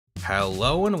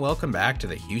Hello and welcome back to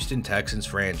the Houston Texans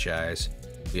franchise.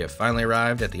 We have finally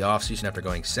arrived at the offseason after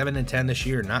going 7-10 this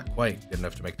year, not quite good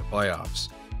enough to make the playoffs.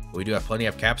 But we do have plenty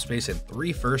of cap space and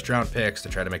 3 first-round picks to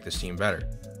try to make this team better.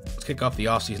 Let's kick off the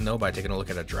offseason though by taking a look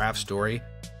at a draft story.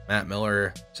 Matt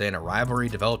Miller saying a rivalry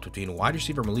developed between wide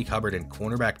receiver Malik Hubbard and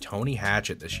cornerback Tony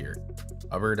Hatchett this year.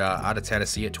 Hubbard out of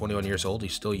Tennessee at 21 years old.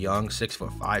 He's still young,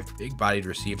 6'5", big-bodied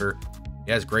receiver.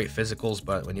 He has great physicals,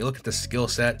 but when you look at the skill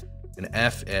set, an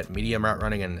F at medium route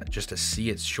running and just a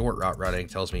C at short route running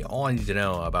tells me all I need to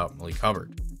know about Malik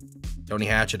Hubbard. Tony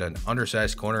Hatchett, an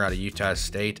undersized corner out of Utah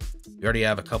State. We already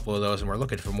have a couple of those, and we're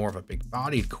looking for more of a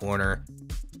big-bodied corner.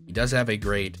 He does have a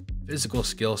great physical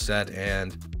skill set,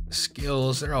 and the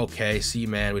skills, they're okay.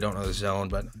 C-man, we don't know the zone,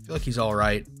 but I feel like he's all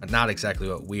right, but not exactly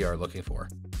what we are looking for.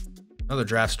 Another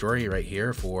draft story right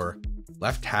here for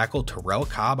left tackle Terrell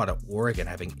Cobb out of Oregon,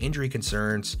 having injury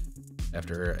concerns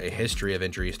after a history of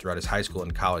injuries throughout his high school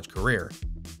and college career.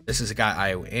 This is a guy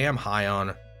I am high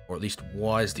on, or at least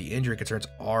was. The injury concerns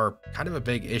are kind of a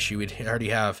big issue. We already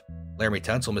have Laramie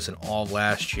Tunsil missing all of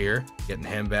last year, getting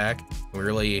him back. We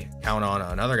really count on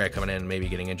another guy coming in and maybe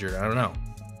getting injured. I don't know.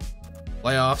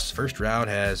 Playoffs, first round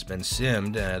has been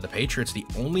simmed. The Patriots, the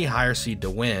only higher seed to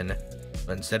win,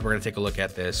 but instead we're going to take a look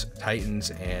at this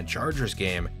Titans and Chargers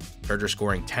game. Chargers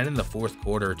scoring 10 in the fourth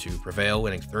quarter to prevail,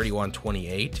 winning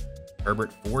 31-28.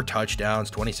 Herbert, 4 touchdowns,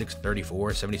 26-34,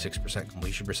 76%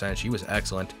 completion percentage. He was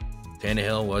excellent.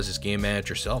 Tannehill was his game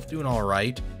manager self, doing all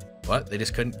right, but they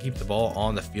just couldn't keep the ball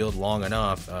on the field long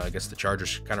enough. I guess the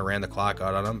Chargers kind of ran the clock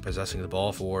out on them, possessing the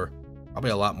ball for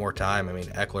probably a lot more time. I mean,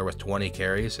 Eckler with 20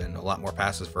 carries and a lot more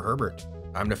passes for Herbert.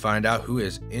 Time to find out who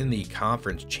is in the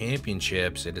conference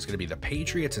championships. It is going to be the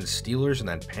Patriots and Steelers, and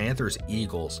then Panthers,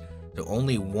 Eagles. So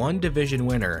only one division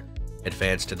winner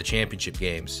advanced to the championship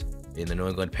games in the New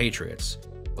England Patriots.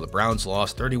 Well, the Browns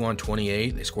lost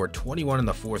 31-28. They scored 21 in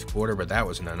the fourth quarter, but that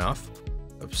wasn't enough.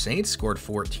 The Saints scored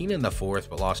 14 in the fourth,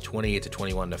 but lost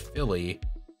 28-21 to Philly.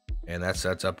 And that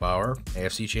sets up our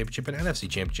AFC Championship and NFC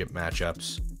Championship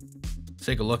matchups. Let's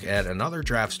take a look at another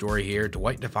draft story here.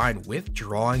 Dwight Devine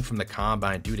withdrawing from the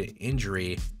combine due to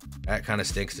injury. That kind of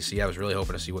stinks to see. I was really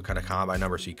hoping to see what kind of combine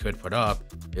numbers he could put up.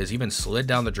 He has even slid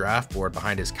down the draft board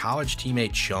behind his college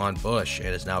teammate Sean Bush and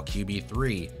is now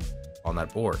QB3 on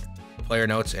that board. The player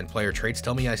notes and player traits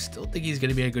tell me I still think he's going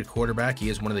to be a good quarterback. He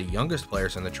is one of the youngest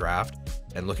players in the draft,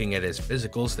 and looking at his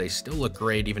physicals, they still look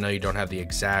great even though you don't have the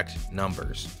exact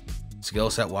numbers. Skill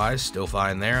set wise, still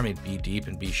fine there. I mean, be deep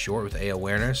and be short with A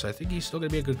awareness. I think he's still going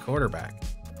to be a good quarterback.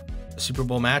 The Super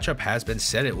Bowl matchup has been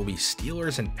set. It will be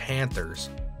Steelers and Panthers.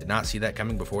 Did not see that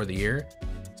coming before the year.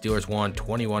 Steelers won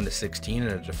 21-16 in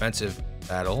a defensive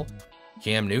battle.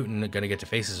 Cam Newton going to get to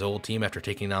face his old team after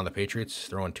taking down the Patriots,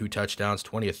 throwing 2 touchdowns,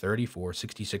 20-30 for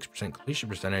 66% completion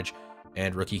percentage,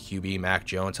 and rookie QB Mac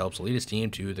Jones helps lead his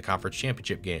team to the conference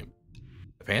championship game.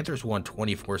 The Panthers won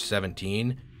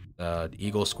 24-17. The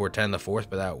Eagles scored 10 in the fourth,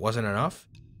 but that wasn't enough.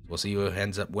 We'll see who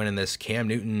ends up winning this Cam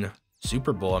Newton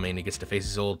Super Bowl. I mean, he gets to face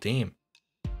his old team.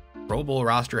 Pro Bowl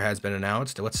roster has been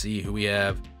announced. Let's see who we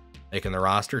have making the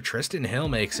roster. Tristan Hill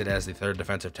makes it as the 3rd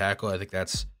defensive tackle. I think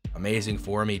that's amazing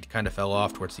for him. He kind of fell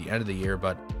off towards the end of the year,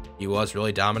 but he was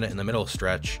really dominant in the middle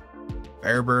stretch.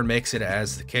 Fairburn makes it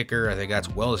as the kicker. I think that's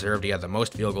well deserved. He had the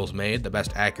most field goals made, the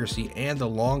best accuracy, and the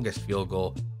longest field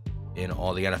goal in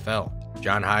all the NFL.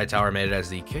 John Hightower made it as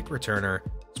the kick returner,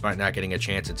 despite not getting a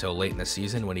chance until late in the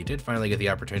season. When he did finally get the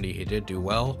opportunity, he did do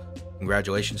well.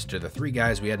 Congratulations to the 3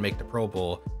 guys we had make the Pro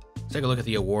Bowl. Let's take a look at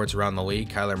the awards around the league.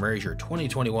 Kyler Murray is your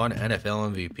 2021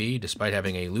 NFL MVP, despite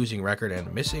having a losing record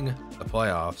and missing the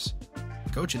playoffs.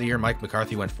 Coach of the Year, Mike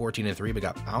McCarthy, went 14-3, but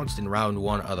got bounced in round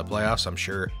 1 of the playoffs. I'm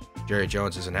sure Jerry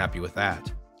Jones isn't happy with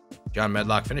that. John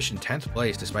Medlock finished in 10th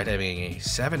place, despite having a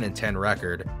 7-10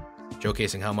 record,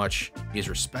 showcasing how much he is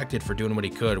respected for doing what he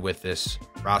could with this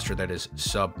roster that is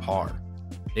subpar.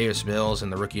 Davis Mills in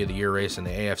the Rookie of the Year race in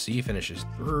the AFC finishes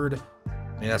 3rd.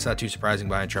 I mean, that's not too surprising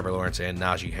behind Trevor Lawrence and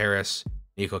Najee Harris.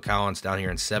 Nico Collins down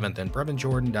here in 7th, and Brevin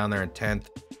Jordan down there in 10th.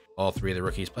 All 3 of the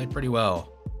rookies played pretty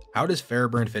well. How does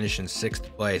Fairburn finish in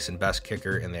 6th place and best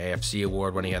kicker in the AFC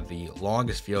award when he had the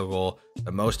longest field goal,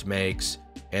 the most makes,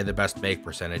 and the best make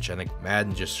percentage? I think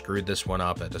Madden just screwed this one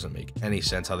up. That doesn't make any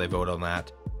sense how they vote on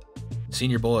that.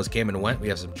 Senior Bowl has came and went. We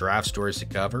have some draft stories to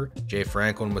cover. Jay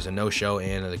Franklin was a no-show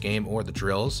in the game or the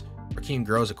drills. Raheem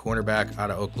Groves, a cornerback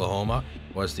out of Oklahoma,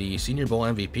 was the Senior Bowl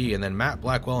MVP, and then Matt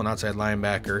Blackwell, an outside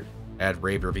linebacker, had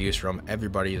rave reviews from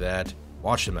everybody that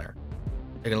watched him there.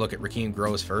 Taking a look at Raheem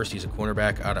Groves first. He's a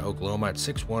cornerback out of Oklahoma at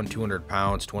 6'1", 200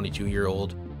 pounds,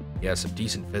 22-year-old. He has some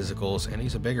decent physicals, and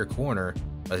he's a bigger corner,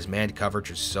 but his man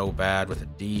coverage is so bad with a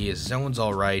D. His zone's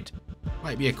all right,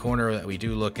 Might be a corner that we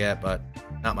do look at, but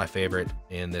not my favorite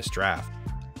in this draft.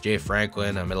 Jay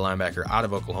Franklin, a middle linebacker out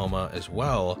of Oklahoma as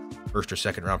well, first or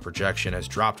second round projection, has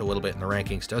dropped a little bit in the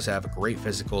rankings, does have great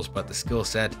physicals, but the skill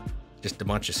set, just a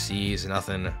bunch of C's,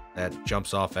 nothing that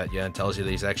jumps off at you and tells you that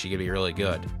he's actually going to be really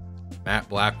good. Matt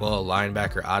Blackwell, a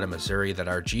linebacker out of Missouri that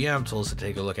our GM told us to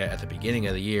take a look at the beginning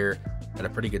of the year. Had a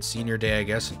pretty good senior day, I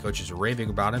guess, and coaches are raving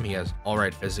about him. He has all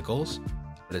right physicals,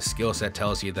 but his skill set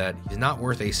tells you that he's not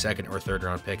worth a second or third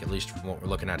round pick, at least from what we're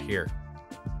looking at here.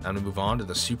 Now to move on to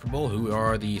the Super Bowl. Who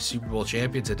are the Super Bowl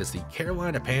champions? It is the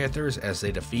Carolina Panthers as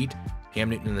they defeat Cam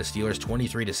Newton and the Steelers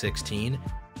 23-16,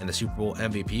 and the Super Bowl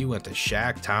MVP went to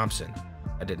Shaq Thompson.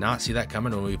 I did not see that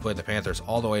coming when we played the Panthers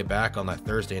all the way back on that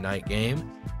Thursday night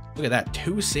game. Look at that,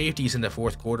 2 safeties in the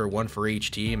fourth quarter, 1 for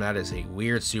each team. That is a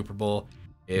weird Super Bowl,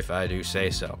 if I do say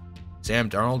so. Sam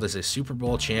Darnold is a Super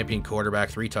Bowl champion quarterback,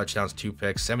 3 touchdowns, 2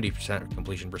 picks, 70%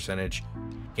 completion percentage.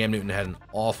 Cam Newton had an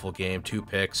awful game, 2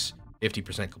 picks,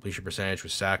 50% completion percentage,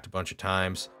 was sacked a bunch of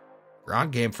times.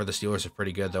 Ground game for the Steelers is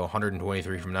pretty good, though,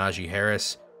 123 from Najee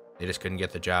Harris. They just couldn't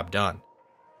get the job done.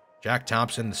 Jack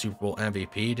Thompson, the Super Bowl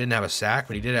MVP, didn't have a sack,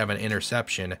 but he did have an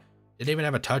interception. Didn't even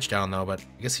have a touchdown, though, but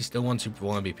I guess he still won Super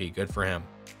Bowl MVP. Good for him.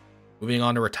 Moving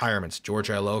on to retirements. George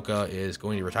Iloka is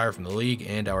going to retire from the league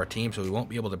and our team, so we won't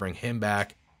be able to bring him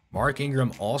back. Mark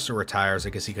Ingram also retires. I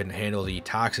guess he couldn't handle the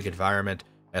toxic environment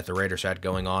that the Raiders had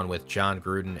going on with John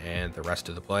Gruden and the rest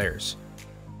of the players.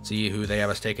 See who they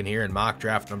have us taking here in mock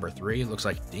draft number 3. It looks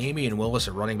like Damian Willis,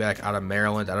 a running back out of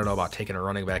Maryland. I don't know about taking a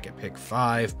running back at pick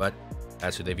 5, but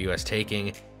that's who they view us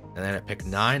taking. And then at pick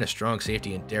 9, a strong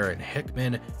safety in Darren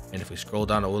Hickman. And if we scroll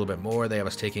down a little bit more, they have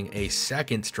us taking a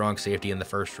second strong safety in the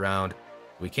first round.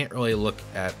 We can't really look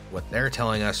at what they're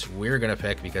telling us we're going to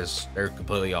pick because they're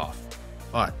completely off.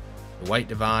 But the White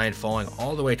Divine falling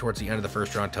all the way towards the end of the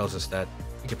first round tells us that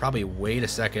we could probably wait a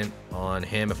second on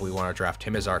him if we want to draft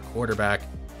him as our quarterback.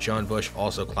 Sean Bush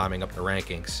also climbing up the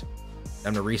rankings.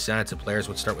 Time to resign some players.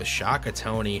 Would start with Shaka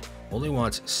Toney. Only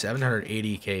wants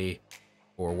 $780K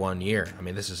for 1 year. I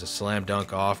mean, this is a slam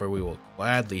dunk offer. We will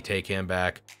gladly take him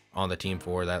back on the team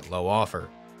for that low offer.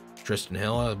 Tristan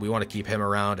Hill, we want to keep him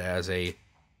around as a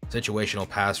situational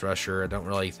pass rusher. I don't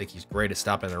really think he's great at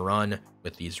stopping the run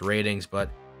with these ratings,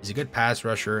 but he's a good pass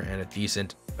rusher and a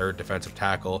decent third defensive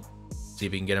tackle. See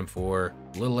if we can get him for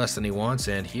a little less than he wants,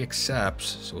 and he accepts,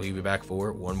 so he'll be back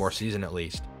for 1 more season at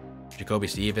least. Jacoby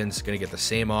Stevens going to get the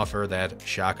same offer that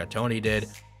Shaka Toney did,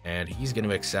 and he's going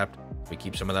to accept if we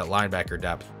keep some of that linebacker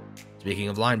depth. Speaking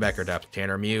of linebacker depth,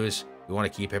 Tanner Muse, we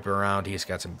want to keep him around. He's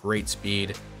got some great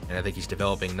speed, and I think he's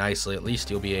developing nicely. At least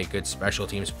he'll be a good special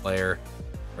teams player.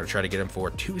 We're going to try to get him for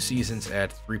 2 seasons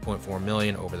at $3.4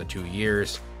 million over the 2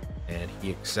 years, and he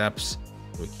accepts.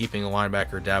 We're keeping a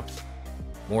linebacker depth.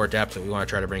 More depth that we want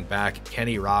to try to bring back.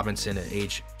 Kenny Robinson at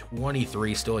age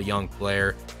 23, still a young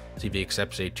player. See if he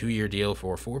accepts a 2-year deal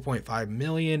for $4.5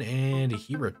 million, and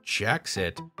he rejects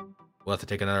it. We'll have to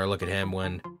take another look at him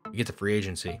when we get to free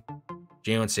agency.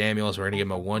 Jalen Samuels, we're going to give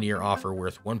him a 1-year offer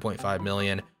worth $1.5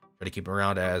 million. Try to keep him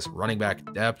around as running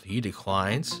back depth. He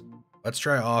declines. Let's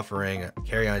try offering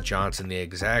Kerryon Johnson the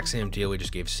exact same deal we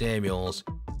just gave Samuels.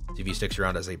 See if he sticks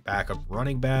around as a backup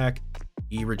running back.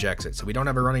 He rejects it. So we don't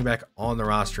have a running back on the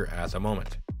roster at the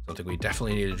moment. Something we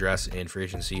definitely need to address in free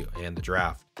agency and the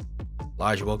draft.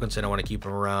 Elijah Wilkinson, I want to keep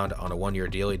him around on a 1-year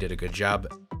deal. He did a good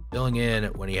job filling in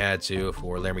when he had to.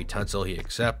 For Laremy Tunsil, he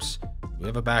accepts. We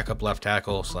have a backup left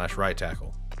tackle / right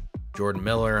tackle. Jordan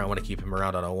Miller, I want to keep him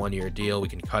around on a 1-year deal. We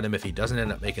can cut him if he doesn't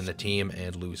end up making the team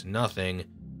and lose nothing.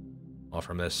 All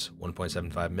from this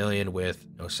 $1.75 million with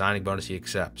no signing bonus. He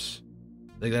accepts.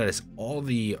 I think that is all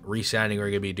the re-signing we're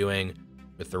going to be doing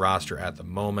with the roster at the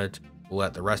moment. We'll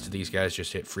let the rest of these guys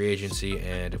just hit free agency,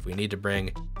 and if we need to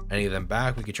bring any of them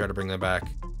back, we could try to bring them back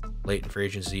late in free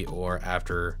agency or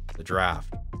after the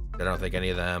draft. I don't think any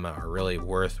of them are really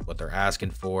worth what they're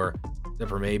asking for, except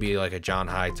for maybe like a John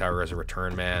Hightower as a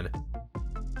return man.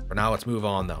 For now, let's move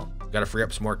on though. We've got to free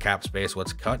up some more cap space.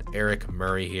 Let's cut Eric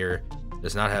Murray here.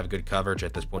 Does not have good coverage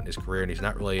at this point in his career, and he's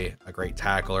not really a great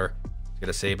tackler. He's going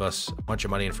to save us a bunch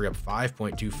of money and free up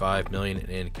 $5.25 million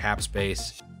in cap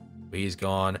space. But he's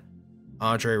gone.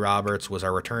 Andre Roberts was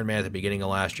our return man at the beginning of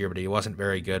last year, but he wasn't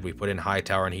very good. We put in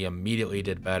Hightower, and he immediately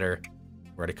did better.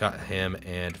 We're going to cut him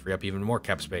and free up even more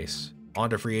cap space.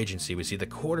 On to free agency. We see the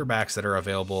quarterbacks that are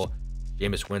available.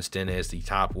 Jameis Winston is the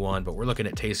top one, but we're looking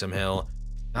at Taysom Hill.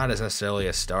 Not as necessarily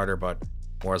a starter, but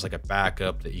more as like a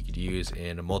backup that you could use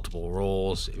in multiple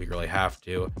roles if you really have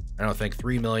to. I don't think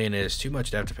 $3 million is too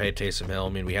much to have to pay Taysom Hill. I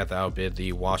mean, we have to outbid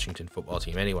the Washington football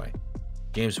team anyway.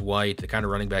 James White, the kind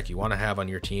of running back you want to have on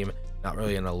your team. Not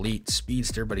really an elite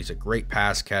speedster, but he's a great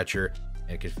pass catcher.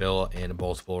 and could fill in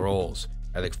multiple roles.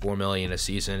 I think $4 million a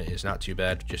season is not too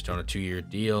bad, just on a 2-year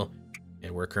deal,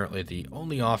 and we're currently the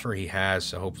only offer he has,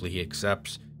 so hopefully he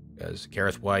accepts, because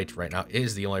Gareth White right now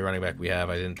is the only running back we have.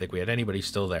 I didn't think we had anybody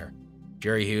still there.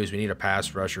 Jerry Hughes, we need a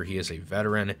pass rusher. He is a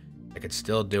veteran that could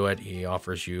still do it. He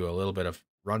offers you a little bit of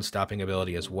run stopping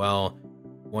ability as well.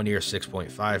 1 year,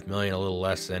 $6.5 million, a little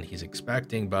less than he's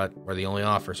expecting, but we're the only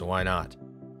offer, so why not?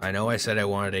 I know I said I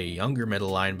wanted a younger middle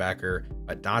linebacker,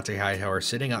 but Dante Hightower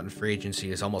sitting out in free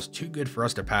agency is almost too good for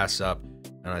us to pass up.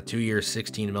 On a 2-year,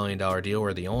 $16 million deal,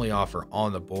 we're the only offer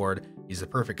on the board. He's the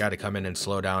perfect guy to come in and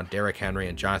slow down Derrick Henry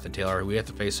and Jonathan Taylor, who we have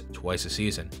to face twice a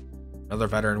season. Another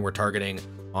veteran we're targeting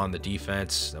on the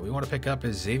defense that we want to pick up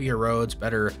is Xavier Rhodes,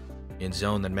 better in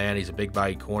zone than man. He's a big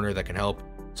body corner that can help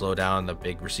slow down the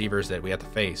big receivers that we have to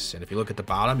face. And if you look at the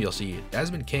bottom, you'll see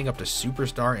Desmond King up to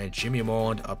superstar and Jimmy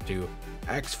Moreland up to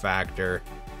X Factor.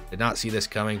 Did not see this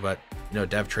coming, but you know,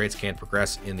 dev traits can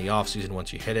progress in the offseason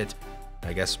once you hit it.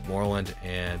 I guess Moreland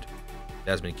and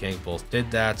Desmond King both did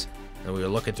that. And we were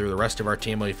looking through the rest of our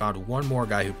team, and we found one more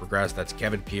guy who progressed. That's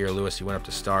Kevin Pierre-Louis. He went up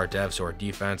to star dev, so our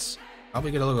defense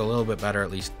probably going to look a little bit better,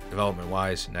 at least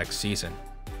development-wise, next season.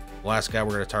 The last guy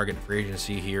we're going to target in free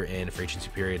agency here in free agency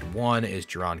period 1 is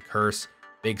Jerron Kearse.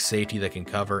 Big safety that can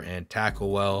cover and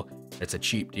tackle well. It's a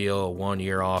cheap deal, a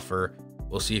 1-year offer.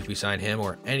 We'll see if we sign him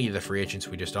or any of the free agents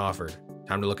we just offered.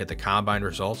 Time to look at the combine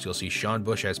results. You'll see Sean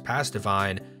Bush has passed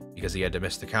Divine because he had to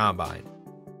miss the combine.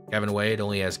 Kevin Wade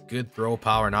only has good throw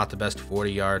power, not the best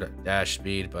 40-yard dash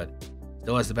speed, but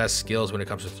still has the best skills when it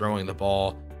comes to throwing the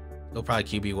ball. He'll probably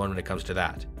QB1 when it comes to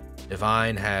that.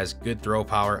 Divine has good throw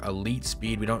power, elite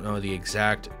speed. We don't know the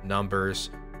exact numbers.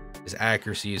 His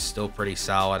accuracy is still pretty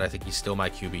solid. I think he's still my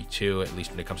QB2, at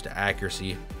least when it comes to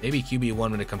accuracy. Maybe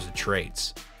QB1 when it comes to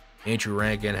traits. Andrew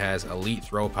Rankin has elite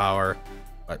throw power,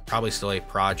 but probably still a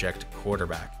project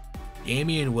quarterback.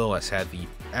 Damian Willis had the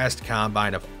best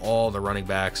combine of all the running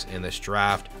backs in this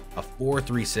draft. A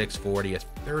 4.36 40, a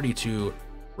 32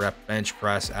 rep bench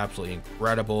press, absolutely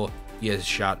incredible. He has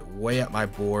shot way up my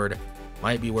board.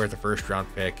 Might be worth a first-round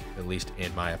pick, at least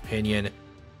in my opinion.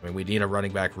 I mean, we need a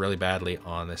running back really badly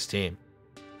on this team.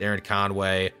 Darren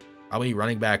Conway, probably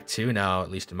running back 2 now,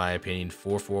 at least in my opinion.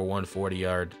 4.41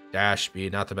 40-yard dash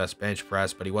speed, not the best bench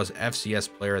press, but he was FCS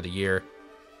Player of the Year.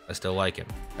 I still like him.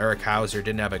 Eric Hauser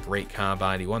didn't have a great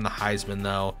combine. He won the Heisman,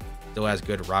 though. Still has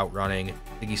good route running.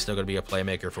 I think he's still going to be a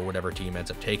playmaker for whatever team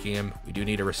ends up taking him. We do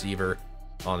need a receiver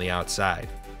on the outside.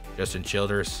 Justin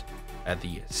Childers had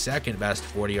the second best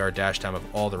 40-yard dash time of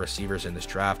all the receivers in this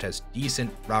draft. Has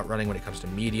decent route running when it comes to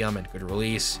medium and good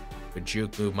release. Good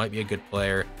juke move. Might be a good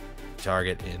player to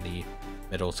target in the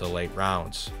middle to late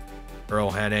rounds.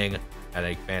 Earl Henning had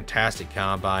a fantastic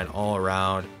combine all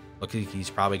around. Looks like he's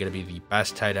probably going to be the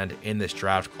best tight end in this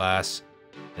draft class,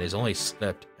 and he's only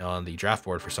slipped on the draft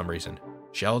board for some reason.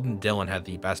 Sheldon Dillon had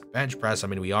the best bench press. I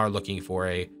mean, we are looking for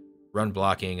a run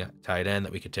blocking tight end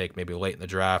that we could take maybe late in the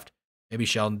draft. Maybe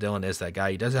Sheldon Dillon is that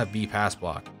guy. He does have B pass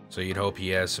block, so you'd hope he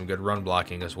has some good run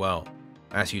blocking as well.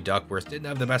 Matthew Duckworth didn't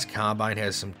have the best combine,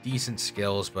 has some decent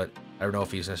skills, but I don't know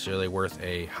if he's necessarily worth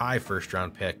a high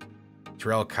first-round pick.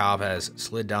 Terrell Cobb has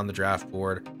slid down the draft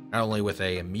board, not only with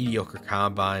a mediocre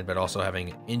combine, but also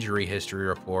having injury history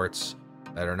reports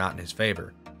that are not in his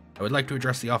favor. I would like to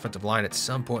address the offensive line at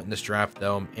some point in this draft,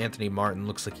 though. Anthony Martin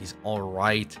looks like he's all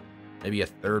right. Maybe a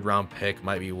 3rd-round pick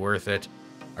might be worth it.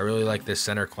 I really like this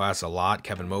center class a lot.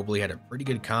 Kevin Mobley had a pretty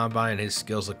good combine. His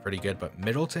skills look pretty good, but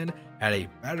Middleton had a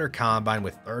better combine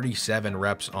with 37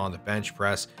 reps on the bench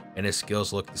press, and his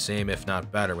skills look the same, if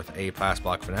not better, with a pass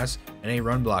block finesse and a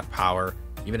run block power,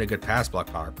 even a good pass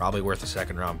block power, probably worth a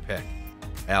 2nd-round pick.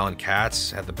 Alan Katz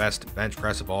had the best bench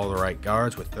press of all the right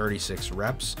guards with 36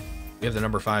 reps. We have the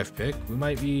number 5 pick. We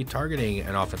might be targeting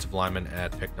an offensive lineman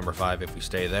at pick number 5 if we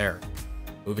stay there.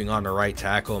 Moving on to right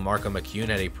tackle, Marco McCune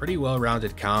had a pretty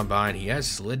well-rounded combine. He has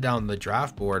slid down the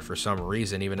draft board for some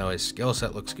reason, even though his skill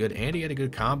set looks good, and he had a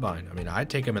good combine. I mean, I'd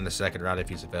take him in the 2nd round if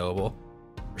he's available.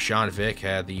 Rashawn Vick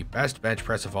had the best bench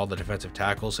press of all the defensive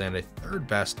tackles and a 3rd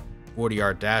best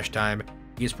 40-yard dash time.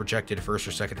 He is projected 1st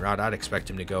or 2nd round. I'd expect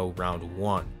him to go round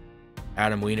 1.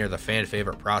 Adam Weiner, the fan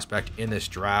favorite prospect in this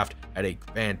draft, had a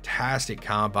fantastic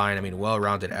combine. I mean,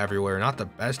 well-rounded everywhere. Not the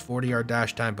best 40-yard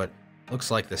dash time, but looks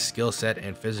like the skill set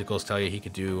and physicals tell you he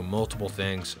could do multiple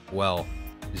things well.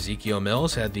 Ezekiel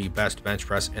Mills had the best bench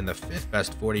press and the 5th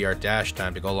best 40-yard dash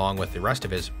time to go along with the rest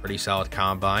of his pretty solid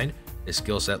combine. His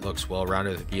skill set looks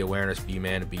well-rounded with B awareness, B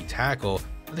man, and B tackle.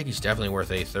 I think he's definitely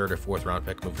worth a 3rd or 4th round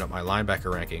pick moving up my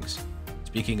linebacker rankings.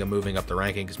 Speaking of moving up the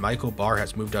rankings, Michael Barr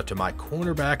has moved up to my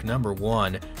cornerback number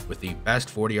 1 with the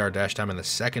best 40-yard dash time and the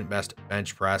 2nd best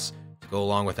bench press. to go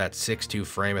along with that 6'2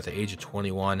 frame at the age of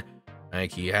 21. I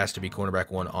think he has to be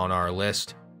cornerback 1 on our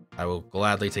list. I will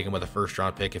gladly take him with a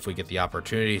first-round pick if we get the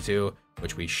opportunity to,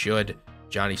 which we should.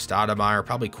 Johnny Stoudemire,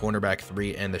 probably cornerback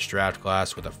 3 in this draft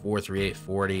class with a 4.38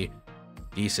 40.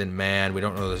 Decent man. We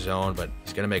don't know the zone, but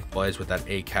he's going to make plays with that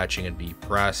A catching and B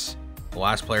press. The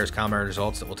last player's combine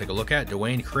results that we'll take a look at.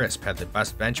 Dwayne Crisp had the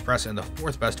best bench press and the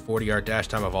 4th best 40-yard dash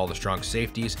time of all the strong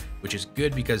safeties, which is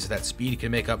good because that speed can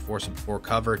make up for some poor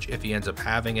coverage if he ends up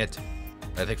having it.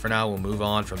 But I think for now we'll move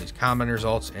on from these combine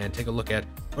results and take a look at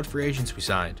what free agents we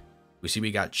signed. We see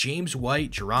we got James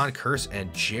White, Jerron Kearse,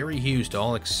 and Jerry Hughes to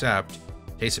all accept.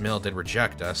 Taysom Hill did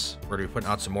reject us. We're going to be putting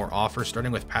out some more offers,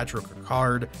 starting with Patrick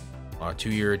Ricard on a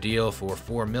 2-year deal for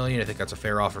 $4 million. I think that's a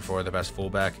fair offer for the best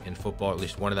fullback in football, at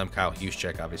least one of them, Kyle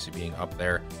Juszczyk, obviously being up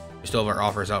there. We still have our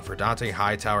offers out for Dante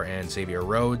Hightower and Xavier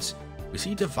Rhodes. We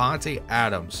see Davante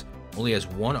Adams only has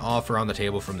one offer on the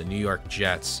table from the New York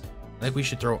Jets. I think we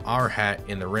should throw our hat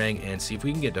in the ring and see if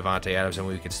we can get Davante Adams, and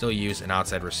we can still use an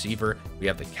outside receiver. We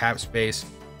have the cap space.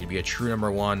 He'd be a true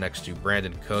number 1 next to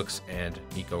Brandon Cooks and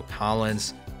Nico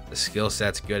Collins. The skill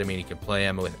set's good. I mean, he can play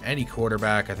him with any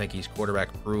quarterback. I think he's quarterback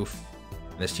proof.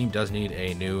 And this team does need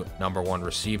a new number 1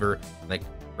 receiver. I think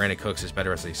Brandon Cooks is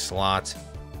better as a slot.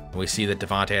 And we see that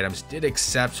Davante Adams did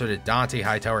accept, so did Dante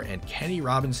Hightower and Kenny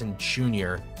Robinson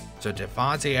Jr. So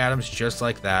Davante Adams, just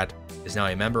like that, is now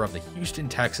a member of the Houston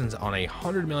Texans on a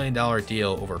 $100 million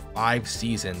deal over 5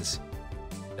 seasons.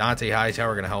 Dante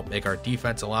Hightower going to help make our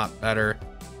defense a lot better.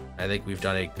 I think we've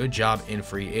done a good job in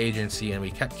free agency, and we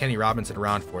kept Kenny Robinson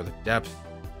around for the depth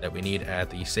that we need at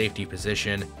the safety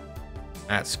position.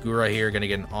 Matt Skura here going to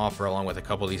get an offer along with a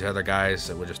couple of these other guys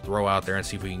that we'll just throw out there and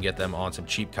see if we can get them on some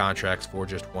cheap contracts for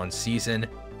just 1 season.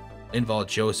 Linval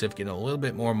Joseph getting a little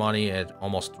bit more money at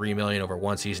almost $3 million over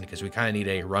 1 season because we kind of need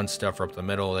a run stuffer up the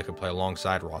middle that can play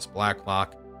alongside Ross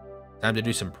Blacklock. Time to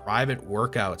do some private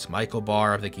workouts. Michael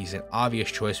Barr, I think he's an obvious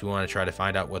choice. We want to try to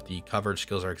find out what the coverage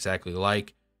skills are exactly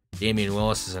like. Damian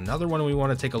Willis is another one we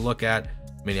want to take a look at.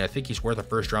 I mean, I think he's worth a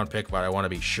first-round pick, but I want to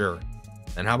be sure.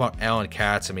 And how about Alan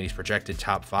Katz? I mean, he's projected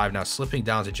top 5 now, slipping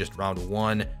down to just round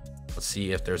 1. Let's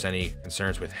see if there's any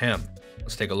concerns with him.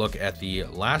 Let's take a look at the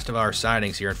last of our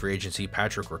signings here in free agency.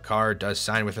 Patrick Ricard does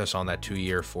sign with us on that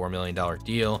 2-year, $4 million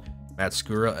deal. Matt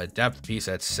Skura, a depth piece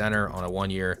at center on a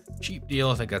 1-year cheap deal.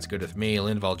 I think that's good with me.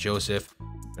 Linval Joseph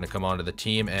going to come onto the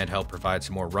team and help provide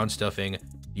some more run stuffing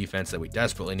defense that we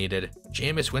desperately needed.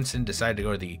 Jameis Winston decided to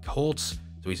go to the Colts,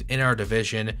 so he's in our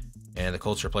division, and the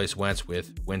Colts replace Wentz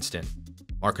with Winston.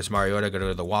 Marcus Mariota going to go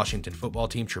to the Washington football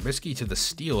team. Trubisky to the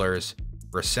Steelers.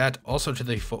 Brissett also to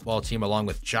the football team along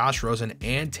with Josh Rosen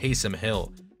and Taysom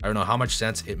Hill. I don't know how much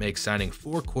sense it makes signing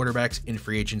 4 quarterbacks in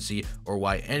free agency or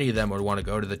why any of them would want to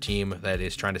go to the team that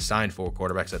is trying to sign 4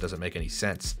 quarterbacks. That doesn't make any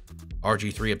sense.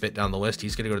 RG3 a bit down the list.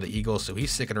 He's going to go to the Eagles, so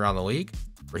he's sticking around the league.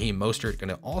 Raheem Mostert going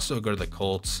to also go to the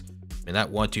Colts. And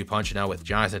that 1-2 punch now with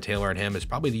Jonathan Taylor and him is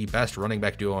probably the best running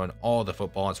back duo in all the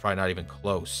football. It's probably not even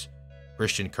close.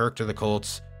 Christian Kirk to the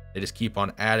Colts. They just keep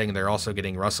on adding. They're also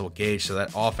getting Russell Gage, so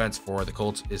that offense for the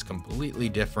Colts is completely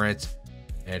different,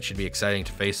 and it should be exciting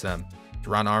to face them.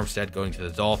 Teron Armstead going to the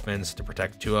Dolphins to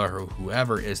protect Tua or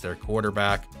whoever is their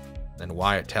quarterback. Then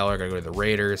Wyatt Teller going to go to the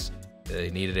Raiders. They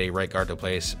needed a right guard to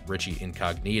place Richie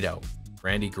Incognito.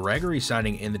 Randy Gregory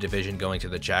signing in the division, going to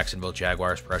the Jacksonville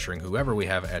Jaguars, pressuring whoever we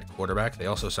have at quarterback. They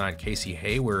also signed Casey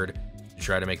Hayward to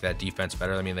try to make that defense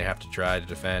better. I mean, they have to try to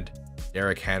defend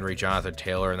Derrick Henry, Jonathan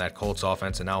Taylor, and that Colts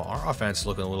offense. And now our offense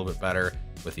looking a little bit better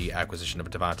with the acquisition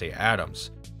of Davante Adams.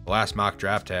 The last mock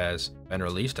draft has been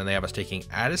released, and they have us taking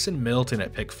Addison Milton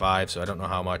at pick 5. So I don't know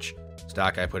how much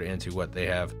stock I put into what they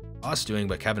have us doing,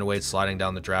 but Kevin Wade sliding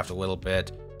down the draft a little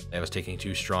bit. They have us taking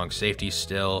 2 strong safeties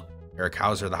still. Eric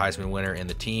Hauser, the Heisman winner in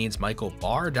the teens. Michael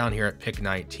Barr down here at pick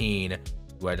 19,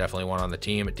 who I definitely want on the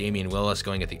team. Damian Willis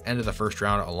going at the end of the first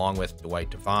round, along with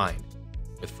Dwight Devine.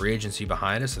 With free agency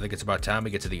behind us, I think it's about time we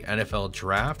get to the NFL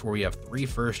draft, where we have 3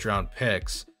 first-round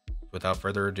picks. Without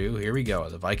further ado, here we go.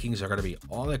 The Vikings are going to be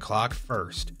on the clock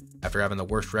first. After having the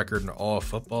worst record in all of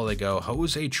football, they go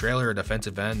Jose Traylor, a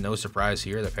defensive end. No surprise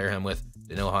here. They pair him with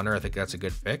Daniil Hunter. I think that's a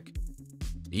good pick.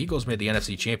 The Eagles made the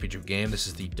NFC Championship game. This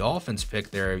is the Dolphins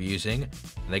pick they're using,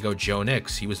 and they go Joe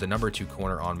Nix. He was the number 2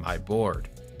 corner on my board.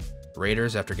 The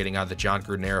Raiders, after getting out of the John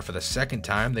Gruden era for the second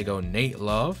time, they go Nate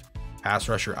Love, pass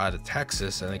rusher out of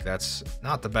Texas. I think that's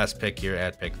not the best pick here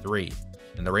at pick 3.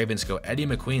 And the Ravens go Eddie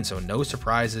McQueen, so no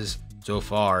surprises so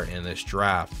far in this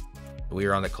draft. We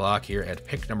are on the clock here at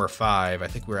pick number 5. I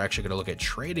think we're actually going to look at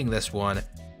trading this one.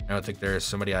 I don't think there's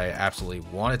somebody I absolutely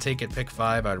want to take at pick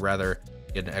 5. I'd rather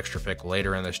get an extra pick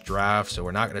later in this draft, so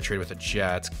we're not going to trade with the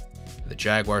Jets. The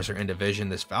Jaguars are in division.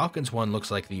 This Falcons one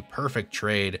looks like the perfect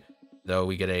trade, though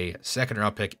we get a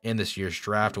second-round pick in this year's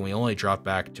draft, and we only drop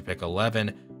back to pick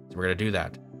 11, so we're going to do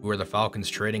that. Who are the Falcons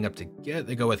trading up to get?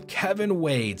 They go with Kevin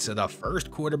Wade, so the first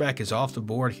quarterback is off the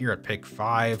board here at pick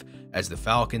 5 as the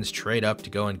Falcons trade up to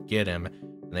go and get him,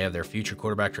 and they have their future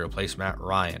quarterback to replace Matt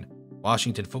Ryan.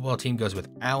 Washington football team goes with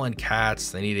Alan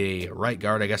Katz. They need a right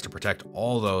guard, I guess, to protect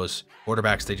all those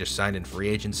quarterbacks they just signed in free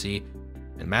agency.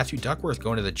 And Matthew Duckworth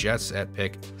going to the Jets at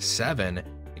pick 7.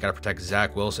 They got to protect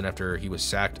Zach Wilson after he was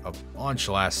sacked a bunch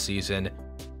last season.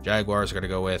 Jaguars are going to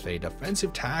go with a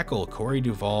defensive tackle. Corey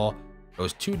Duvall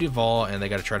goes to Duvall, and they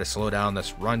got to try to slow down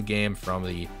this run game from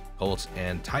the Colts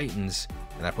and Titans,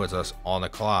 and that puts us on the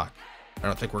clock. I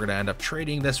don't think we're going to end up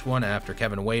trading this one after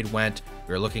Kevin Wade went.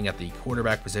 We were looking at the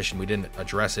quarterback position. We didn't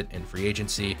address it in free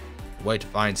agency. Dwight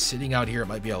Devine sitting out here, it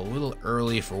might be a little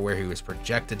early for where he was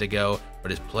projected to go,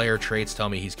 but his player traits tell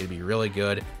me he's going to be really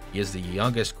good. He is the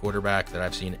youngest quarterback that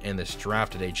I've seen in this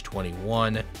draft at age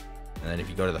 21. And then if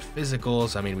you go to the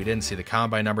physicals, I mean, we didn't see the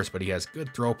combine numbers, but he has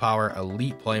good throw power,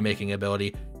 elite playmaking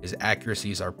ability. His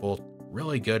accuracies are both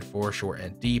really good for short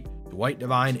and deep. Dwight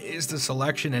Devine is the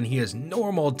selection, and he is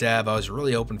normal dev. I was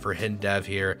really hoping for hidden dev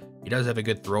here. He does have a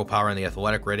good throw power, and the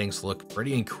athletic ratings look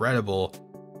pretty incredible.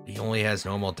 He only has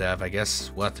normal dev. I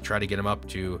guess we'll have to try to get him up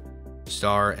to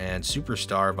star and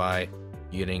superstar by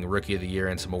getting rookie of the year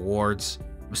and some awards.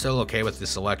 I'm still okay with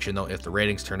this selection, though, if the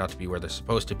ratings turn out to be where they're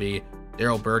supposed to be.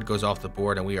 Darrell Bird goes off the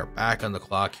board, and we are back on the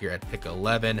clock here at pick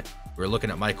 11. We're looking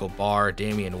at Michael Barr,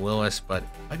 Damian Willis, but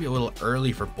might be a little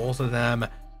early for both of them.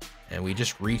 And we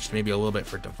just reached maybe a little bit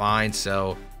for Devine,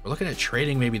 so we're looking at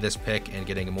trading maybe this pick and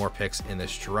getting more picks in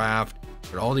this draft.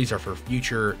 But all these are for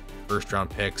future first-round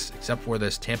picks, except for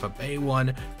this Tampa Bay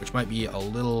one, which might be a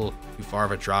little too far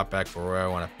of a drop back for where I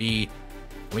want to be.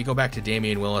 When we go back to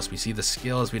Damian Willis, we see the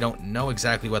skills. We don't know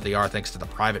exactly what they are thanks to the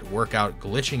private workout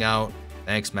glitching out.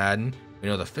 Thanks, Madden. We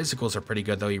know the physicals are pretty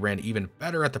good, though. He ran even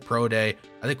better at the pro day.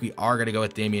 I think we are going to go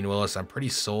with Damian Willis. I'm pretty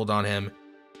sold on him.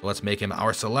 So let's make him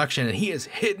our selection, and he is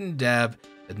hidden dev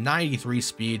at 93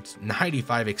 speed,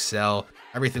 95 excel.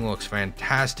 Everything looks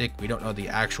fantastic. We don't know the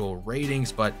actual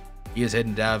ratings, but he is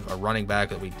hidden dev, a running back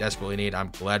that we desperately need. I'm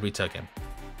glad we took him.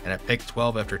 And at pick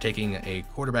 12, after taking a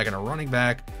quarterback and a running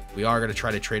back, we are going to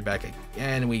try to trade back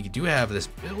again. We do have this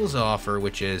Bills offer,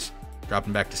 which is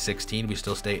dropping back to 16. We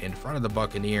still stay in front of the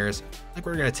Buccaneers. I think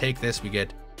we're going to take this. We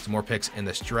get some more picks in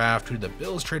this draft. Who do the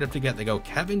Bills trade up to get? They go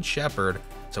Kevin Shepard,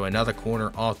 so another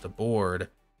corner off the board,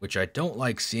 which I don't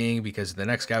like seeing because the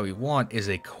next guy we want is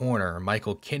a corner.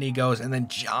 Michael Kinney goes, and then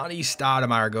Johnny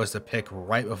Stoudemire goes to pick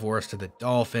right before us to the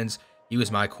Dolphins. He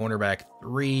was my cornerback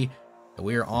 3, and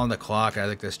we are on the clock. I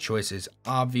think this choice is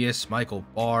obvious. Michael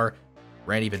Barr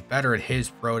ran even better at his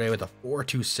pro day with a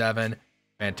 4.27.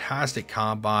 Fantastic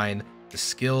combine. The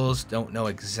skills, don't know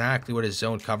exactly what his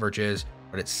zone coverage is,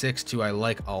 but at 6'2", I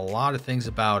like a lot of things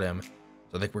about him.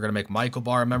 So I think we're going to make Michael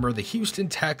Barr a member of the Houston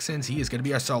Texans. He is going to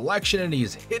be our selection, and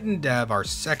he's hidden dev, our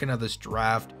second of this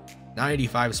draft.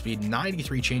 95 speed,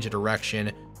 93 change of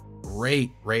direction.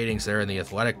 Great ratings there in the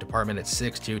athletic department at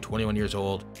 6'2", 21 years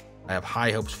old. I have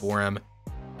high hopes for him.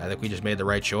 I think we just made the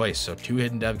right choice. So 2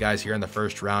 hidden dev guys here in the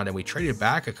first round, and we traded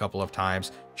back a couple of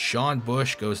times. Sean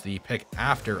Bush goes the pick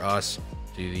after us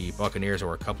to the Buccaneers,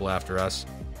 or a couple after us.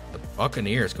 The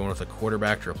Buccaneers going with a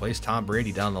quarterback to replace Tom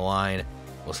Brady down the line.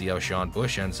 We'll see how Sean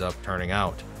Bush ends up turning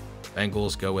out.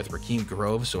 Bengals go with Raheem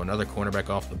Groves, so another cornerback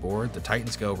off the board. The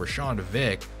Titans go Rashawn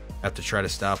Vick, have to try to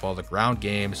stop all the ground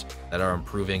games that are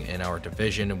improving in our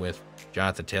division with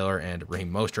Jonathan Taylor and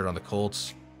Raheem Mostert on the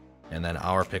Colts. And then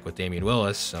our pick with Damian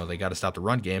Willis, so they got to stop the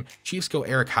run game. Chiefs go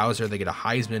Eric Hauser. They get a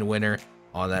Heisman winner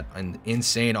on that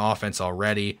insane offense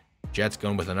already. Jets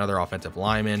going with another offensive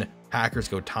lineman. Packers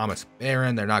go Thomas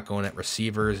Barron. They're not going at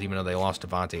receivers, even though they lost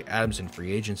Devontae Adams in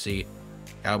free agency.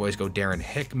 Cowboys go Darren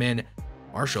Hickman.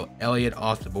 Marshall Elliott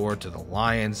off the board to the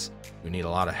Lions, who need a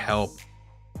lot of help.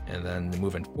 And then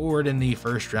moving forward in the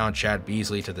first round, Chad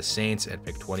Beasley to the Saints at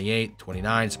pick 28.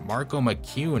 29's Marco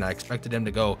McCune. I expected him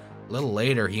to go a little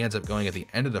later. He ends up going at the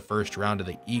end of the first round to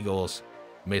the Eagles.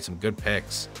 He made some good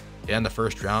picks. In the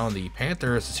first round, the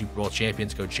Panthers, the Super Bowl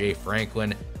champions, go Jay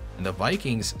Franklin. And the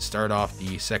Vikings start off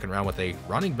the second round with a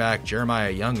running back,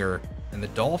 Jeremiah Younger. And the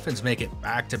Dolphins make it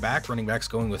back-to-back running backs,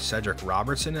 going with Cedric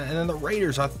Robertson. And then the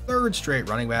Raiders, a third straight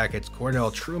running back. It's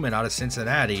Cordell Truman out of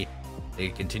Cincinnati. They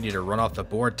continue to run off the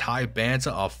board. Ty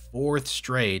Banza, a fourth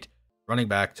straight running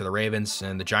back to the Ravens.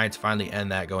 And the Giants finally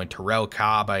end that, going Terrell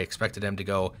Cobb. I expected him to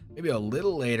go maybe a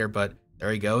little later, but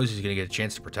there he goes. He's going to get a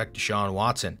chance to protect Deshaun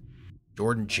Watson.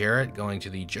 Jordan Jarrett going to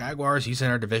the Jaguars. He's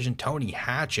in our division. Tony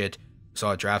Hatchett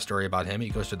Saw a draft story about him. He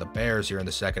goes to the Bears here in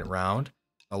the second round.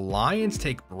 The Lions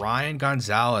take Brian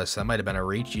Gonzalez. That might have been a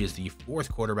reach. He is the 4th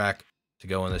quarterback to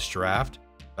go in this draft.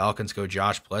 Falcons go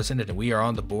Josh Pleasant, and we are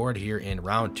on the board here in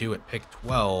round 2 at pick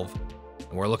 12.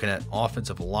 And we're looking at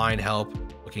offensive line help,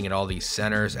 looking at all these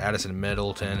centers. Addison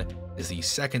Middleton is the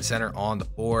 2nd center on the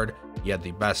board. He had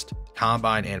the best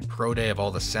combine and pro day of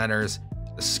all the centers.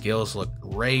 The skills look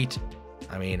great.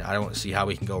 I mean, I don't see how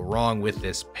we can go wrong with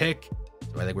this pick.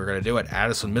 So I think we're going to do it.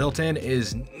 Addison Middleton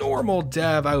is normal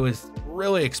dev. I was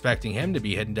really expecting him to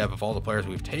be hidden dev of all the players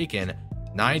we've taken.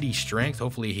 90 strength.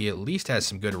 Hopefully he at least has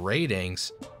some good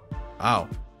ratings. Wow.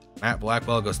 Matt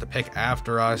Blackwell goes to pick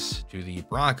after us to the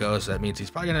Broncos. That means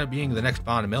he's probably going to be the next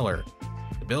Von Miller.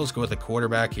 The Bills go with a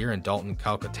quarterback here in Dalton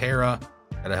Calcaterra.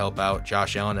 Got to help out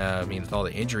Josh Allen. I mean, with all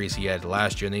the injuries he had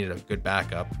last year, they needed a good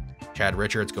backup. Chad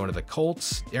Richards going to the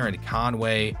Colts. Darren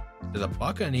Conway to the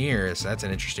Buccaneers. That's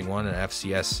an interesting one. An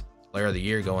FCS Player of the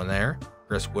Year going there.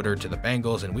 Chris Woodard to the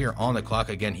Bengals. And we are on the clock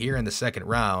again here in the second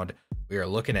round. We are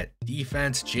looking at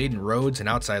defense. Jaden Rhodes, an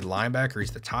outside linebacker.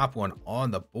 He's the top one on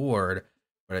the board.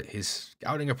 But his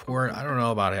scouting report, I don't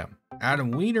know about him.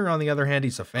 Adam Weiner, on the other hand,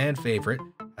 he's a fan favorite.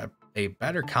 A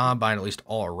better combine, at least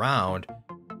all around.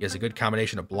 He has a good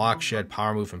combination of block, shed,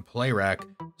 power move, and play rec.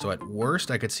 So at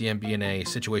worst, I could see him being a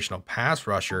situational pass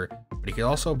rusher, but he could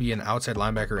also be an outside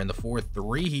linebacker in the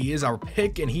 4-3. He is our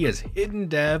pick, and he is hidden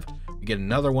dev. We get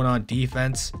another one on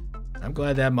defense. I'm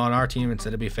glad to have him on our team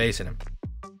instead of be facing him.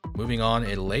 Moving on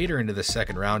later into the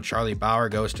second round, Charlie Bauer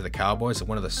goes to the Cowboys,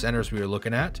 one of the centers we were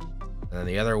looking at. And then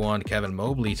the other one, Kevin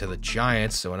Mobley to the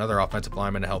Giants, so another offensive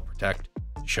lineman to help protect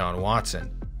Deshaun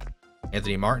Watson.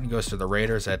 Anthony Martin goes to the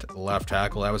Raiders at left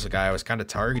tackle. That was a guy I was kind of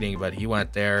targeting, but he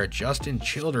went there. Justin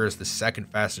Childers, the 2nd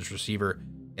fastest receiver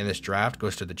in this draft,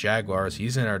 goes to the Jaguars.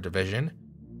 He's in our division.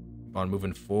 Keep on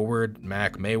moving forward.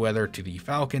 Mac Mayweather to the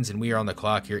Falcons, and we are on the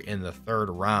clock here in the 3rd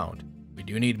round. We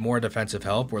do need more defensive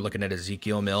help. We're looking at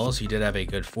Ezekiel Mills. He did have a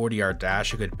good 40-yard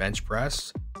dash, a good bench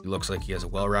press. He looks like he has a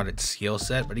well-rounded skill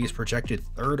set, but he's projected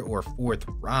 3rd or 4th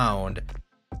round.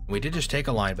 We did just take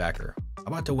a linebacker. How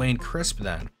about Dwayne Crisp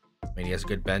then? I mean, he has a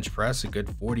good bench press, a good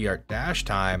 40-yard dash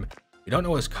time. We don't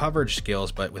know his coverage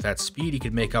skills, but with that speed, he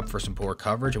could make up for some poor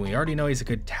coverage, and we already know he's a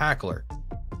good tackler.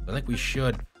 I think we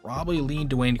should probably lean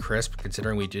Dwayne Crisp,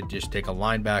 considering we did just take a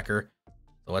linebacker.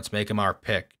 So let's make him our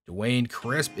pick. Dwayne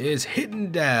Crisp is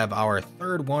hidden dev, our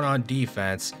 3rd one on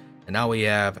defense. And now we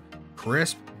have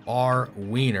Crisp, Barr,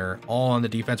 Weiner, all on the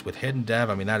defense with hidden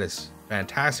dev. I mean, that is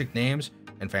fantastic names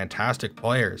and fantastic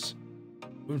players.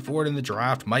 Moving forward in the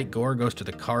draft, Mike Gore goes to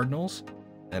the Cardinals,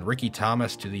 and Ricky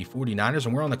Thomas to the 49ers,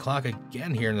 and we're on the clock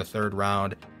again here in the 3rd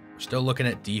round. We're still looking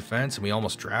at defense, and we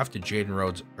almost drafted Jaden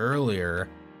Rhodes earlier.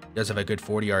 He does have a good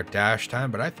 40-yard dash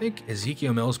time, but I think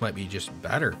Ezekiel Mills might be just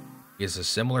better. He has a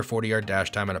similar 40-yard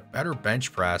dash time and a better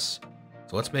bench press.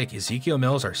 So let's make Ezekiel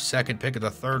Mills our 2nd pick of the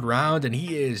 3rd round, and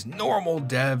he is normal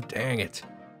dev, dang it.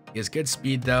 He has good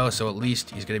speed though, so at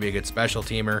least he's going to be a good special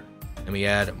teamer, and we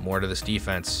add more to this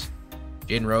defense.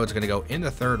 Jaden Rhodes is going to go in the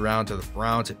 3rd round to the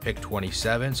Browns at pick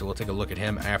 27, so we'll take a look at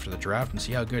him after the draft and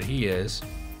see how good he is.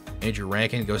 Andrew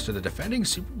Rankin goes to the defending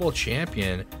Super Bowl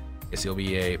champion. Guess he'll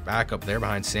be a backup there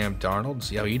behind Sam Darnold and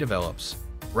see how he develops.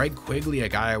 Greg Quigley, a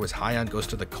guy I was high on, goes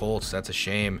to the Colts. That's a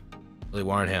shame. Really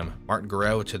wanted him. Martin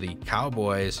Guerrero to the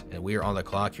Cowboys, and we are on the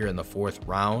clock here in the 4th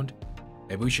round.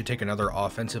 Maybe we should take another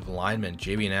offensive lineman.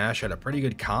 JB Nash had a pretty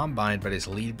good combine, but his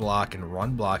lead block and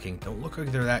run blocking don't look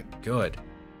like they're that good.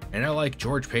 And I like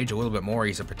George Page a little bit more.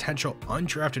 He's a potential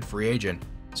undrafted free agent,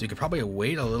 so you could probably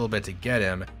wait a little bit to get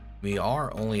him. We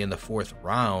are only in the 4th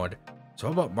round. So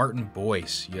how about Martin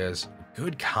Boyce? He has a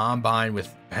good combine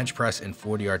with bench press and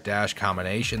 40-yard dash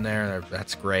combination there.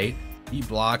 That's great. He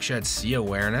block shed, C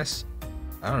awareness.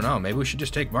 I don't know. Maybe we should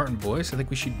just take Martin Boyce. I think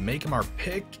we should make him our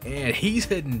pick, and he's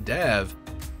hidden dev.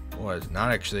 Was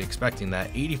not actually expecting that.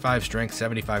 85 strength,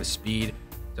 75 speed.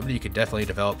 Somebody you could definitely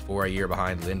develop for a year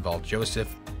behind Linval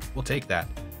Joseph. We'll take that.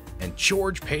 And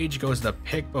George Page goes the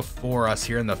pick before us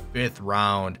here in the 5th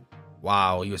round.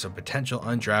 Wow, he was a potential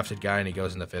undrafted guy, and he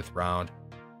goes in the 5th round.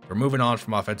 We're moving on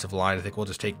from offensive line. I think we'll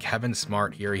just take Kevin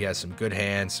Smart here. He has some good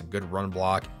hands, some good run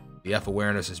block. The F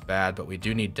awareness is bad, but we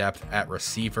do need depth at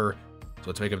receiver. So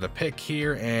let's make him the pick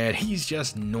here, and he's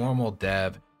just normal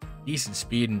dev. Decent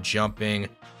speed and jumping.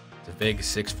 It's a big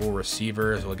 6'4"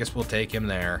 receiver, so I guess we'll take him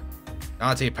there.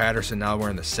 Dante Patterson, now we're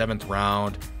in the 7th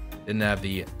round. Didn't have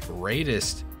the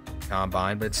greatest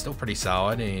combine, but it's still pretty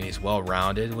solid, and he's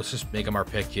well-rounded. Let's just make him our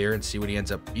pick here and see what he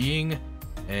ends up being.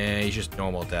 And he's just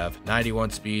normal dev.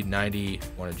 91 speed,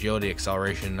 91 agility,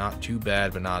 acceleration, not too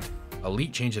bad, but not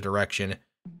elite change of direction.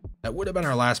 That would have been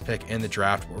our last pick in the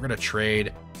draft. We're going to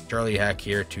trade Charlie Heck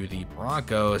here to the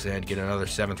Broncos and get another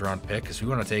 7th round pick because we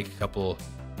want to take a couple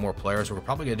more players. We're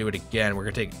probably going to do it again. We're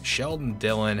going to take Sheldon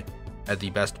Dillon at the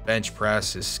best bench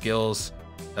press. His skills,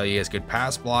 he has good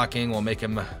pass blocking. We'll make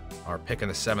him our pick in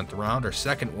the 7th round, our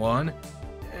second one.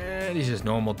 And he's just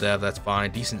normal dev. That's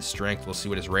fine. Decent strength. We'll see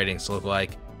what his ratings look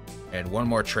like. And one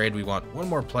more trade. We want one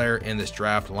more player in this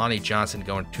draft. Lonnie Johnson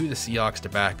going to the Seahawks to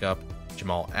back up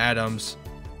Jamal Adams.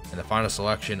 And the final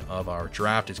selection of our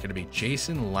draft is going to be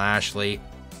Jason Lashley.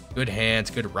 Good hands,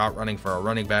 good route running for our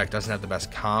running back. Doesn't have the best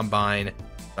combine,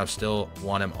 but I still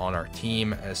want him on our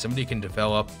team as somebody can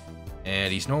develop.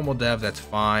 And he's normal dev, that's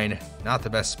fine. Not the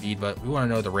best speed, but we want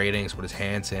to know the ratings, what his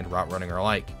hands and route running are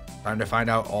like. Time to find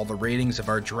out all the ratings of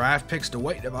our draft picks.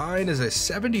 Dwight Devine is a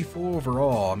 74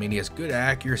 overall. I mean, he has good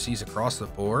accuracies across the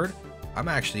board. I'm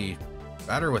actually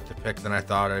better with the pick than I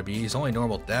thought I'd be. He's only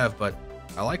normal dev, but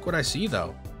I like what I see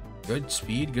though. Good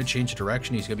speed, good change of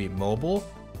direction. He's going to be mobile.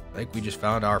 I think we just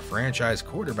found our franchise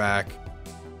quarterback.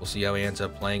 We'll see how he ends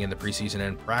up playing in the preseason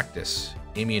and practice.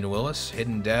 Damian Willis,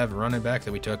 hidden dev running back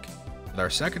that we took with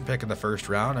our second pick in the 1st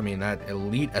round. I mean, that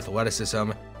elite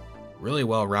athleticism, really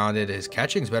well-rounded. His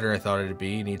catching's better than I thought it'd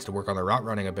be. He needs to work on the route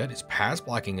running a bit. His pass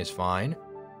blocking is fine.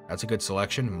 That's a good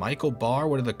selection. Michael Barr,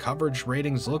 what do the coverage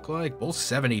ratings look like? Both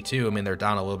 72. I mean, they're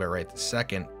down a little bit right this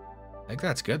second. I think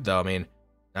that's good, though. I mean,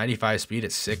 95 speed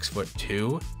at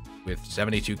 6'2" with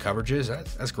 72 coverages.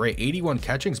 That's great. 81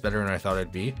 catching's better than I thought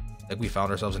it'd be. I think we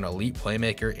found ourselves an elite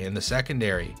playmaker in the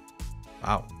secondary.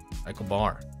 Wow, Michael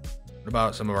Barr. What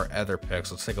about some of our other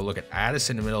picks? Let's take a look at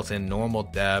Addison Middleton, normal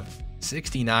dev,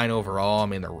 69 overall. I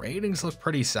mean, the ratings look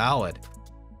pretty solid.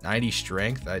 90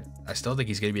 strength. I still think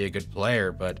he's going to be a good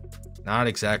player, but not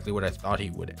exactly what I thought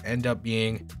he would end up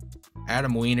being.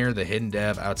 Adam Weiner, the hidden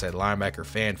dev, outside linebacker,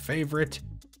 fan favorite.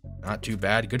 Not too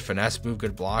bad. Good finesse move,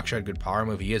 good block shot, good power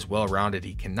move. He is well-rounded.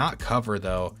 He cannot cover,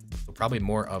 though. So probably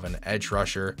more of an edge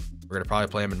rusher. We're going to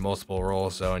probably play him in multiple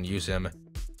roles, though, and use him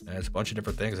as a bunch of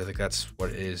different things. I think that's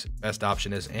what his best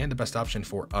option is, and the best option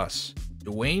for us.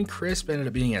 Dwayne Crisp ended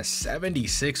up being a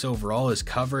 76 overall. His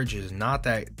coverage is not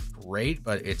that great,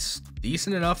 but it's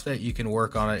decent enough that you can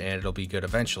work on it, and it'll be good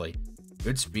eventually.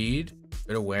 Good speed,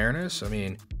 good awareness. I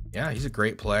mean, yeah, he's a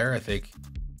great player. I think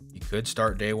he could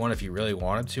start day one if he really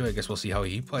wanted to. I guess we'll see how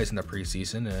he plays in the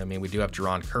preseason. I mean, we do have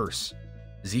Jerron Curse.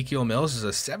 Ezekiel Mills is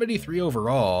a 73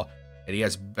 overall, and he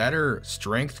has better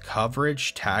strength,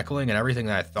 coverage, tackling, and everything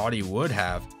that I thought he would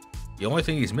have. The only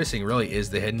thing he's missing really is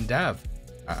the hidden dev.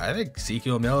 I think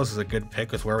Ezekiel Mills is a good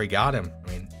pick with where we got him.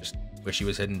 I mean, just wish he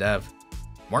was hidden dev.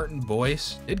 Martin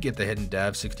Boyce did get the hidden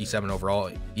dev, 67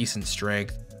 overall, decent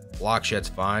strength. Block shed's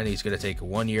fine. He's going to take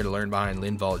 1 year to learn behind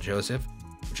Linval Joseph,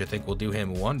 which I think will do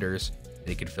him wonders.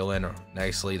 He could fill in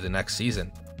nicely the next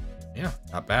season. Yeah,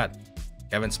 not bad.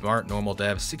 Kevin Smart, normal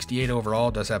dev, 68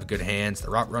 overall, does have good hands. The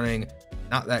route running,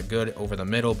 not that good over the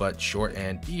middle, but short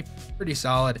and deep, pretty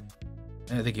solid.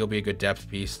 And I think he'll be a good depth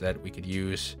piece that we could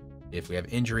use if we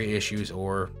have injury issues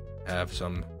or have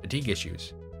some fatigue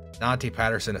issues. Dante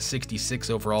Patterson, a 66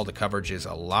 overall. The coverage is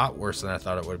a lot worse than I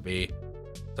thought it would be.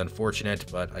 It's unfortunate,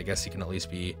 but I guess he can at least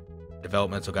be a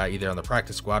developmental guy either on the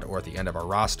practice squad or at the end of our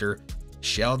roster.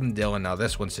 Sheldon Dillon, now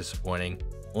this one's disappointing.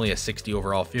 Only a 60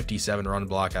 overall, 57 run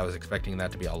block. I was expecting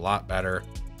that to be a lot better,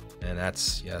 and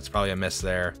that's probably a miss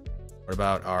there. What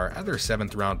about our other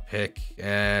 7th round pick?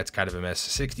 It's kind of a miss.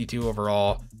 62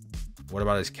 overall. What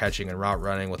about his catching and route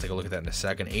running? We'll take a look at that in a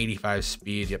second. 85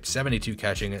 speed. Yep, 72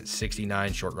 catching at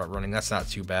 69 short route running. That's not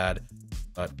too bad,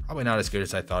 but probably not as good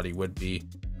as I thought he would be.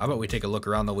 How about we take a look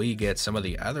around the league at some of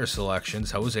the other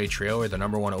selections? Jose Traylor, the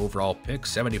 #1 overall pick,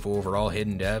 74 overall,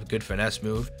 hidden dev, good finesse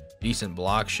move, decent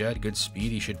block shed, good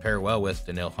speed. He should pair well with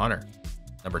Daniil Hunter.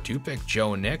 #2 pick,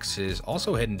 Joe Nix, is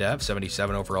also hidden dev,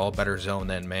 77 overall, better zone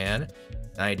than man,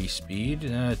 90 speed,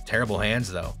 terrible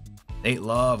hands though. Nate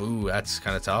Love, ooh, that's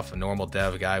kind of tough. A normal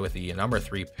dev guy with the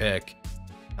 #3 pick.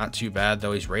 Not too bad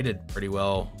though. He's rated pretty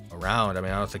well around. I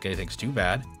mean, I don't think anything's too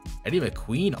bad. Eddie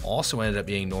McQueen also ended up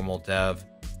being normal dev.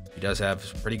 He does have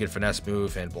some pretty good finesse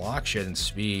move and block shit and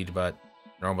speed, but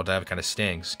normal dev kind of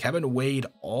stings. Kevin Wade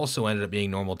also ended up being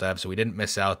normal dev, so we didn't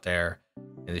miss out there.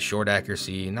 And the short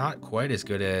accuracy, not quite as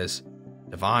good as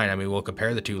Devine. I mean, we'll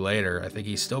compare the two later. I think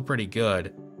he's still pretty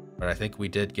good, but I think we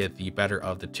did get the better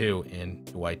of the two in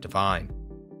Dwight Devine.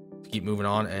 Let's keep moving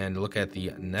on and look at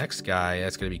the next guy.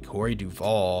 That's going to be Corey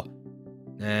Duvall.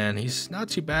 And he's not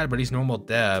too bad, but he's normal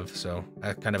dev, so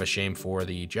that's kind of a shame for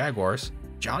the Jaguars.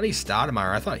 Johnny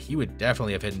Stoudemire, I thought he would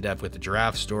definitely have hidden dev with the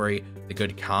draft story, the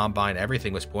good combine,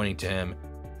 everything was pointing to him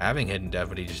having hidden dev,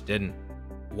 but he just didn't.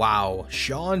 Wow,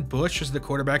 Sean Bush was the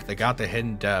quarterback that got the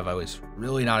hidden dev. I was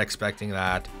really not expecting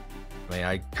that. I I mean,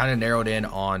 I kind of narrowed in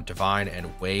on Divine and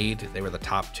Wade. They were the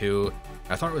top two.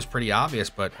 I thought it was pretty obvious,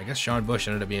 but I guess Sean Bush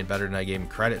ended up being better than I gave him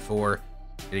credit for.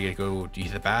 Going to go do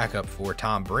the backup for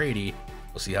Tom Brady.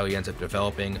 We'll see how he ends up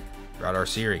developing throughout our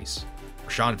series.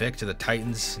 Rashawn Vick to the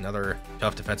Titans, another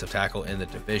tough defensive tackle in the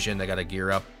division. They got to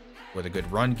gear up with a good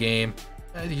run game.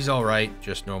 He's all right,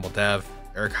 just normal dev.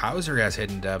 Eric Hauser has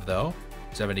hidden dev though.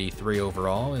 73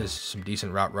 overall, is some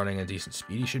decent route running and decent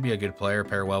speed. He should be a good player,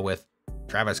 pair well with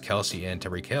Travis Kelce and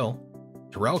Tyreek Hill.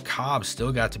 Terrell Cobb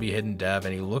still got to be hidden dev,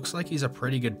 and he looks like he's a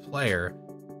pretty good player.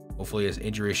 Hopefully his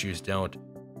injury issues don't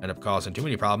end up causing too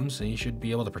many problems, and he should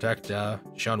be able to protect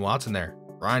Deshaun Watson there.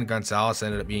 Ryan Gonzalez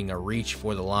ended up being a reach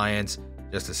for the Lions,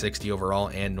 just a 60 overall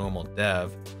and normal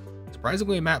dev.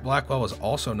 Surprisingly, Matt Blackwell was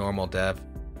also normal dev.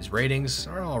 His ratings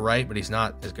are all right, but he's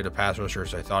not as good a pass rusher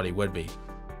as I thought he would be.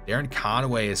 Darren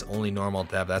Conaway is only normal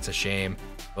dev. That's a shame.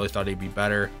 Really thought he'd be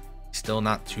better. Still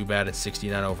not too bad at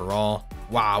 69 overall.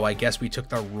 Wow, I guess we took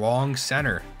the wrong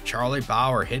center. Charlie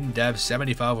Bauer, hidden dev,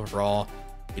 75 overall.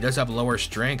 He does have lower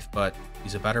strength, but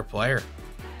he's a better player.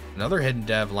 Another hidden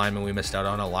dev lineman we missed out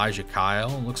on, Elijah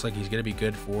Kyle. Looks like he's going to be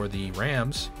good for the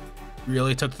Rams.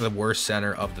 Really took the worst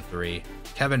center of the three.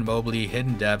 Kevin Mobley,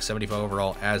 hidden dev, 75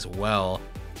 overall as well.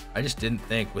 I just didn't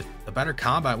think with the better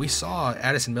combat. We saw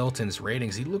Addison Milton's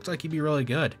ratings. He looked like he'd be really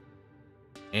good.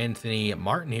 Anthony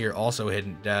Martin here, also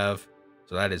hidden dev.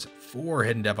 So that is 4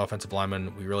 hidden dev offensive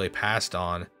linemen we really passed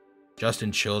on.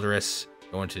 Justin Childress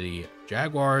going to the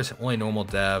Jaguars, only normal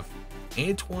dev.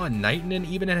 Antoine Knighton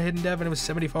even had hidden dev and it was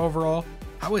 75 overall.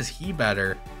 How is he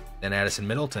better than Addison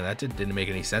Middleton? That didn't make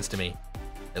any sense to me.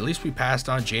 At least we passed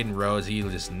on Jaden Rose. He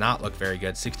does not look very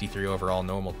good. 63 overall,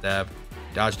 normal dev.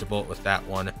 Dodged a bullet with that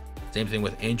one. Same thing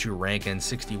with Andrew Rankin,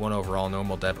 61 overall,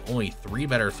 normal dev. Only 3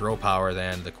 better throw power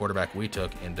than the quarterback we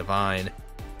took in Divine.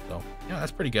 So, yeah,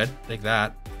 that's pretty good. Take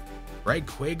that. Greg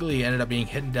Quigley ended up being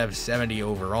hidden dev, 70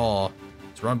 overall.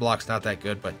 His run block's not that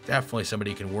good, but definitely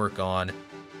somebody you can work on.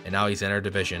 And now he's in our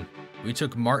division. We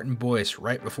took Martin Boyce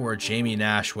right before Jamie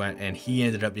Nash went, and he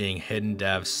ended up being hidden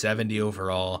dev, 70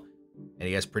 overall. And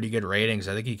he has pretty good ratings.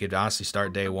 I think he could honestly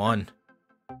start day one.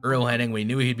 Earl Henning, we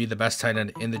knew he'd be the best tight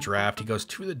end in the draft. He goes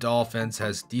to the Dolphins,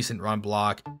 has decent run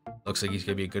block. Looks like he's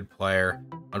going to be a good player.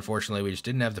 Unfortunately, we just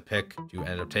didn't have the pick to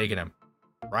end up taking him.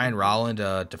 Ryan Rolland,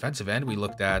 defensive end, we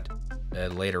looked at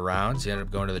later rounds. He ended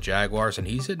up going to the Jaguars, and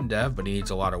he's hidden dev, but he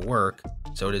needs a lot of work.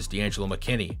 So does D'Angelo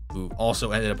McKinney, who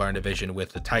also ended up our division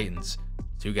with the Titans.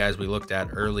 2 guys we looked at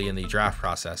early in the draft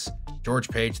process. George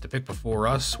Page, the pick before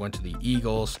us, went to the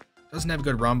Eagles. Doesn't have a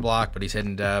good run block, but he's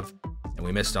hidden dev, and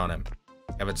we missed on him.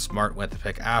 Kevin Smart went the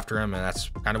pick after him, and that's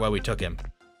kind of why we took him.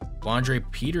 Quandre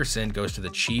Peterson goes to the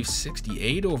Chiefs,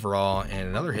 68 overall, and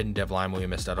another hidden dev lineman we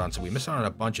missed out on, so we missed out on a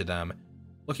bunch of them.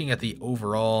 Looking at the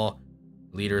overall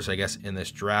leaders, I guess, in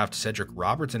this draft, Cedric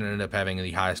Robertson ended up having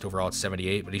the highest overall at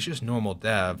 78, but he's just normal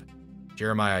dev.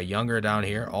 Jeremiah Younger down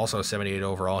here, also 78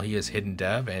 overall. He is hidden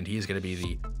dev, and he's going to be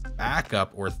the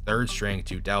backup or third string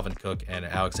to Dalvin Cook and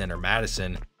Alexander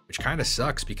Madison, which kind of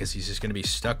sucks because he's just going to be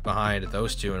stuck behind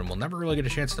those two and will never really get a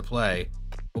chance to play.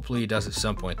 Hopefully he does at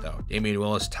some point, though. Damian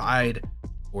Willis tied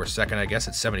for second, I guess,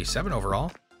 at 77 overall.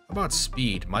 How about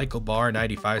speed? Michael Barr,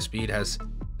 95 speed, has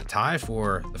the tie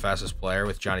for the fastest player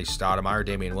with Johnny Stoudemire.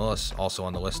 Damian Willis also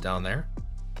on the list down there.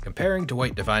 Comparing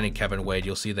Dwight Divine and Kevin Wade,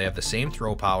 you'll see they have the same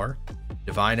throw power.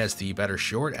 Divine has the better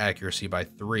short accuracy by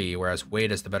 3, whereas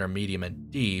Wade has the better medium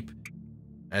and deep.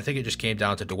 I think it just came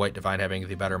down to Dwight Divine having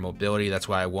the better mobility. That's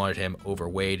why I wanted him over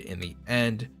Wade in the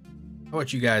end. How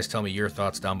about you guys tell me your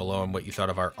thoughts down below and what you thought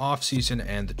of our offseason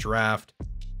and the draft.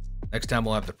 Next time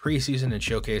we'll have the preseason and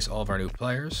showcase all of our new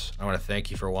players. I want to thank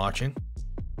you for watching,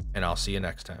 and I'll see you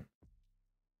next time.